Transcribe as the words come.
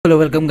Hello,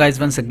 welcome guys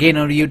once again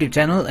on our YouTube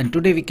channel, and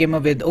today we came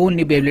up with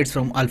only Beyblades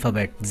from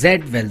Alphabet Z.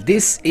 Well,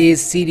 this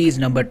is series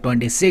number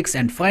 26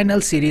 and final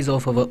series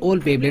of our all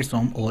Beyblades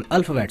from all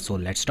Alphabet. So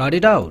let's start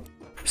it out.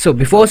 So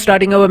before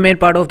starting our main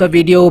part of the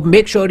video,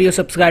 make sure you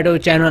subscribe to our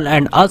channel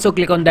and also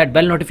click on that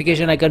bell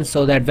notification icon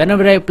so that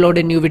whenever I upload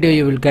a new video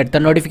you will get the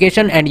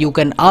notification. And you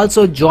can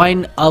also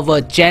join our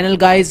channel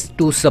guys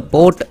to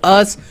support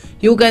us.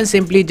 You can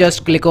simply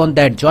just click on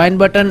that join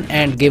button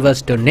and give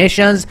us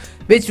donations,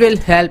 which will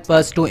help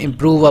us to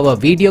improve our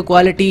video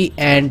quality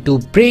and to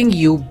bring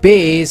you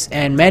bass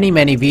and many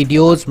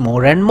videos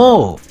more and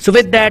more. So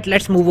with that,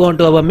 let's move on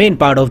to our main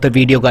part of the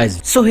video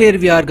guys. So here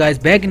we are guys,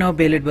 back in our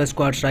Beyblade Bursty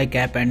quadstrike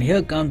app, and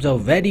here comes our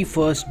very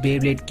first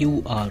Beyblade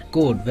QR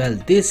code. Well,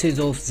 this is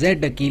of Z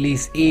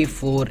Achilles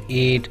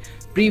A48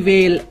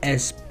 Prevail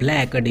S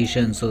Black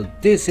edition. So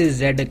this is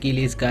Z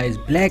Achilles guys,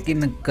 black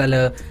in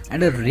color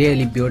and a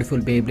really beautiful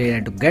Beyblade.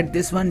 And to get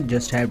this one,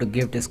 just have to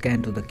give a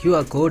scan to the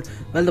QR code.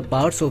 Well, the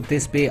parts of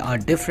this bay are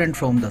different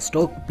from the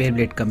stock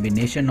Beyblade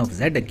combination of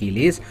Z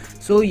Achilles,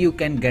 so you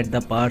can get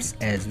the parts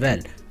as well.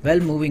 Well,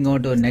 moving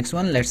on to the next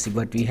one, let's see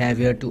what we have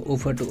here to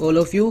offer to all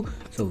of you.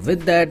 So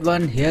with that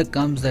one, here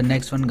comes the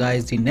next one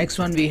guys. The next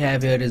one we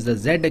have here is the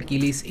Z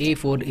Achilles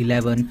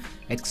A411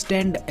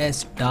 Extend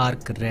S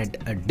Dark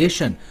Red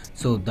edition.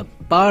 So the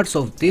parts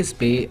of this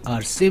bay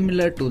are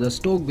similar to the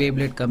stock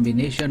Beyblade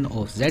combination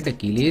of Z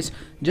Achilles,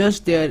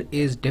 just there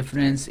is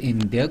difference in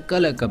their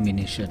color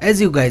combination.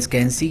 As you guys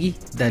can see,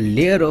 the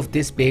layer of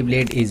this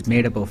Beyblade is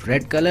made up of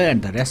red color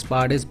and the rest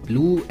part is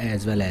blue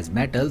as well as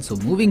metal. So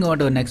moving on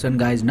to the next one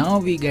guys, now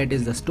we get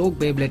is the stock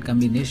Beyblade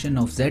combination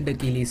of Z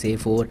Achilles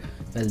A4.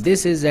 Well,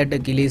 this is Z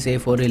Achilles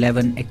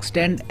A411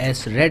 Extend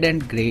S Red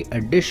and Grey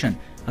edition.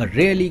 A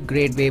really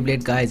great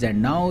Beyblade guys, and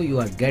now you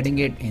are getting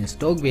it in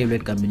stock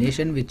Beyblade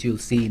combination which you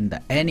see in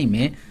the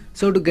anime.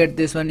 So to get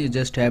this one, you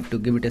just have to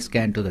give it a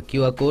scan to the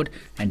QR code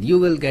and you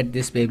will get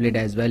this Beyblade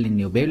as well in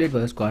your Beyblade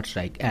Bursty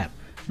quadstrike app.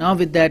 Now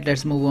with that,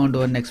 let's move on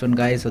to our next one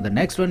guys. So the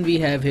next one we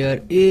have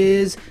here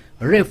is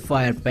Rip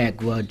Fire Pack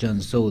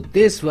version. So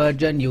this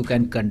version you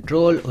can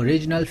control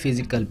original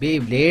physical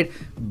Beyblade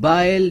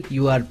while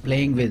you are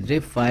playing with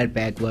Rip Fire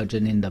Pack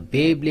version in the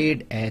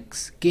Beyblade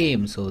X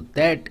game. So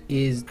that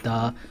is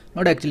the,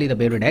 not actually the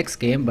Beyblade X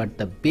game, but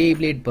the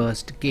Beyblade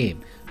Burst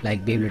game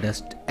like Beyblade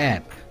Burst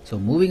app. So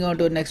moving on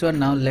to the next one,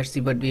 now let's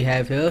see what we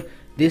have here.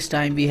 This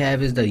time we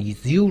have is the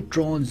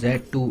Zeutron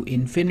Z2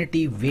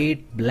 Infinity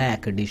Weight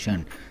Black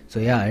edition. So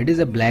yeah, it is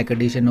a black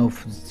edition of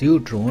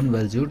Zeutron.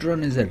 Well,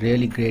 Zeutron is a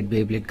really great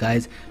Beyblade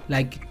guys.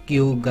 Like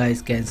you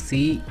guys can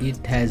see,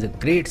 it has a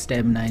great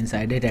stamina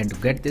inside it, and to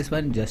get this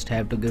one, just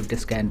have to give it a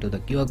scan to the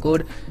QR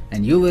code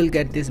and you will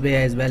get this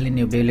bay as well in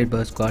your Beyblade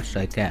Bursty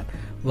quadstrike app.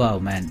 Wow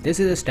man, this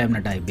is a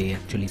stamina type bay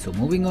actually. So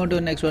moving on to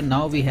the next one,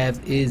 now we have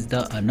is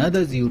the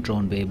another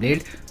Zeutron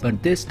Beyblade,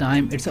 but this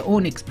time it's a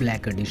Onyx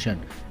Black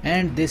edition,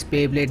 and this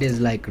Beyblade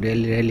is like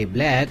really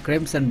black,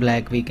 crimson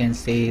black we can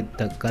say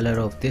the color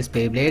of this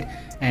Beyblade.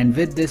 And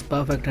with this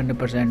perfect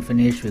 100%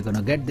 finish, we're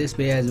gonna get this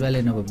bay as well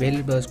in our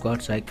Beyblade Bursty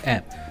quadstrike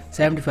app.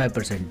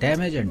 75%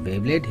 damage and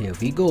Beyblade, here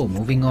we go.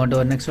 Moving on to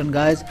our next one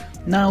guys,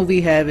 now we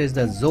have is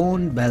the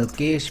Zone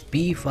Belkash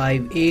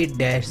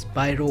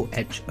P58-Spyro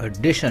H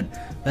edition.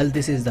 Well,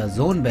 this is the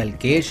Zone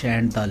Belkash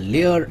and the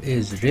layer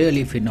is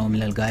really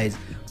phenomenal guys.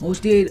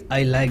 Mostly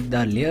I like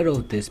the layer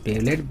of this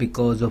Beyblade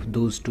because of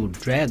those two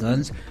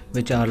dragons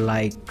which are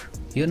like,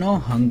 you know,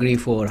 hungry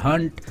for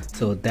hunt.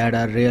 So that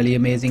are really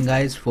amazing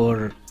guys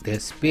for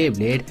this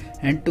Beyblade.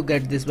 And to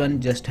get this one,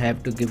 just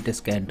have to give the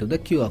scan to the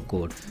QR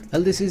code.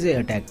 Well, this is a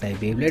attack type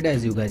Beyblade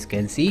as you guys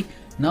can see.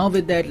 Now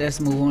with that, let's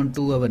move on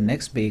to our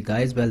next bay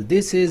guys. Well,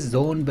 this is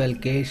Zone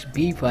Belkash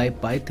B5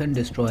 Python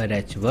Destroyer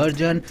H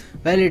version.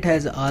 Well, it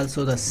has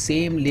also the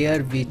same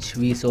layer which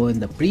we saw in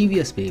the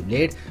previous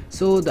Beyblade,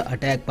 so the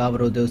attack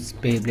power of this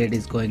Beyblade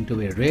is going to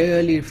be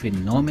really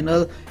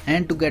phenomenal.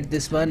 And to get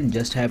this one,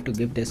 just have to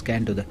give the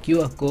scan to the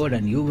QR code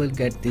and you will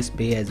get this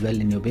bay as well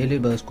in your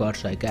Beyblade Bursty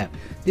quadstrike app.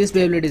 This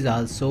Beyblade is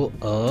also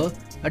a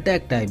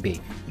attack type bay.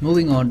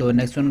 Moving on to our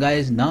next one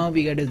guys, now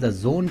we get is the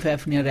Zone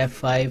Fafnir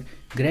F5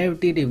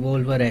 Gravity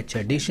Revolver H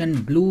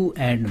edition. Blue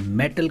and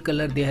metal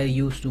color they have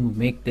used to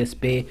make this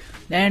bay,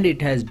 and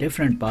it has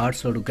different parts.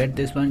 So to get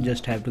this one,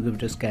 just have to give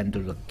it a scan to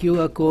the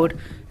QR code,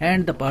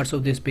 and the parts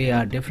of this bay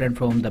are different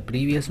from the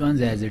previous ones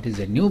as it is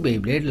a new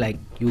Beyblade like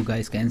you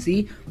guys can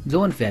see.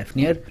 Zone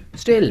Fafnir,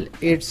 still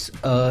it's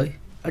a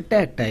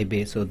attack type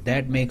bay, so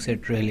that makes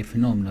it really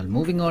phenomenal.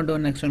 Moving on to the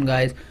next one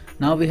guys,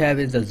 now we have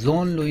is the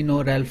Zone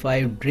Luinor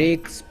L5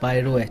 Drake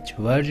Spyro H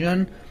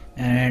version,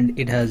 and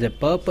it has a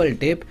purple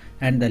tip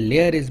and the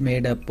layer is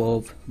made up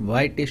of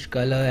whitish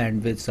color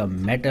and with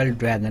some metal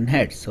dragon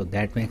heads, so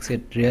that makes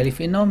it really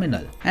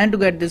phenomenal. And to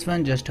get this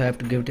one, just have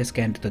to give it a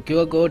scan to the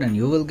QR code and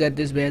you will get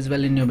this way as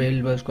well in your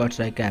Beyblade Bursty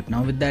quadstrike app.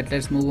 Now with that,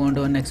 let's move on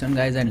to our next one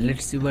guys, and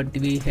let's see what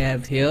we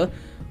have here.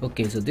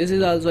 Okay, so this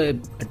is also a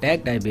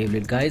attack type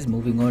Beyblade guys.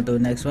 Moving on to the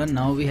next one,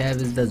 now we have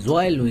is the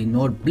Zoy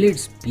Luinor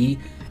Blitz P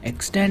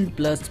Extend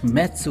plus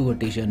Metsu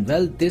edition.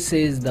 Well, this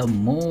is the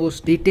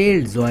most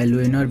detailed Zoil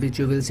winner which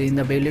you will see in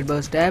the Beyblade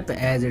Bursty app,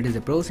 as it is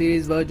a Pro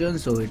Series version,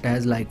 so it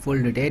has like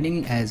full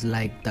detailing as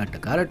like the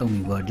Takara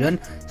Tomy version.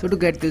 So to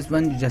get this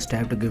one, you just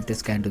have to give a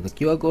scan to the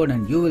QR code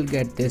and you will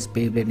get this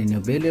Beyblade in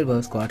your Beyblade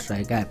Bursty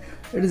quadstrike app.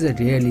 It is a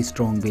really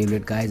strong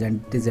Beyblade, guys,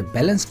 and it is a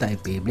balanced type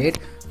Beyblade,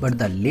 but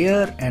the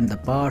layer and the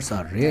parts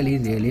are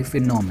really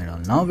phenomenal.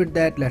 Now with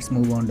that, let's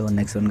move on to the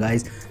next one,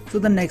 guys. So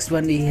the next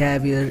one we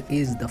have here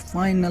is the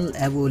final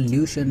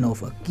evolution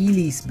of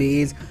Achilles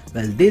base.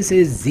 Well, this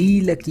is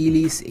Zeal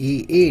Achilles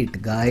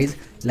A8, guys.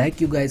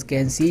 Like you guys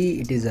can see,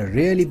 it is a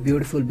really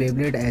beautiful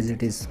Beyblade as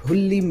it is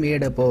fully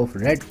made up of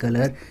red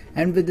color,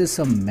 and with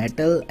some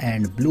metal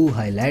and blue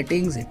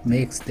highlightings, it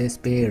makes this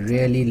pair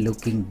really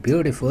looking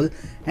beautiful.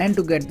 And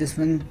to get this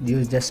one,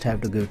 you just have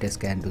to give it a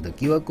scan to the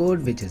QR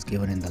code which is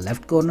given in the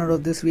left corner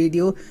of this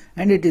video,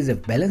 and it is a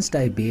balanced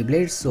type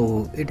Beyblade,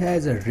 so it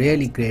has a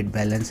really great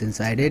balance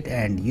inside it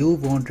and you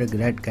won't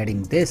regret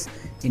getting this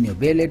in your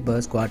Beyblade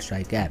Burst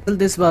quadstrike app. Well,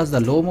 this was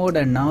the low mode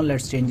and now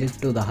let's change it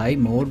to the high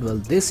mode. Well,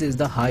 this is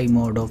the high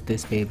mode of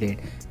this Beyblade,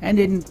 and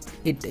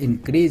it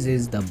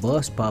increases the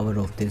burst power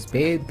of this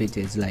Beyblade, which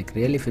is like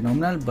really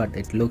phenomenal, but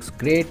it looks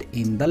great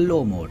in the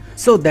low mode.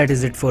 So that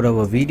is it for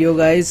our video,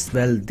 guys.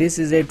 Well, this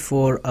is it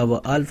for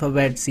our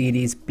Alphabet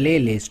series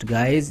playlist,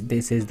 guys.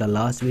 This is the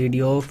last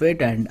video of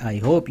it and I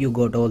hope you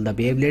got all the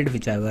Beyblade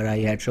whichever I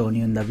had shown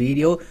you in the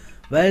video.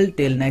 Well,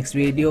 till next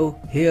video,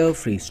 here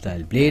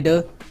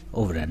FreestyleBlader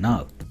over and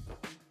out.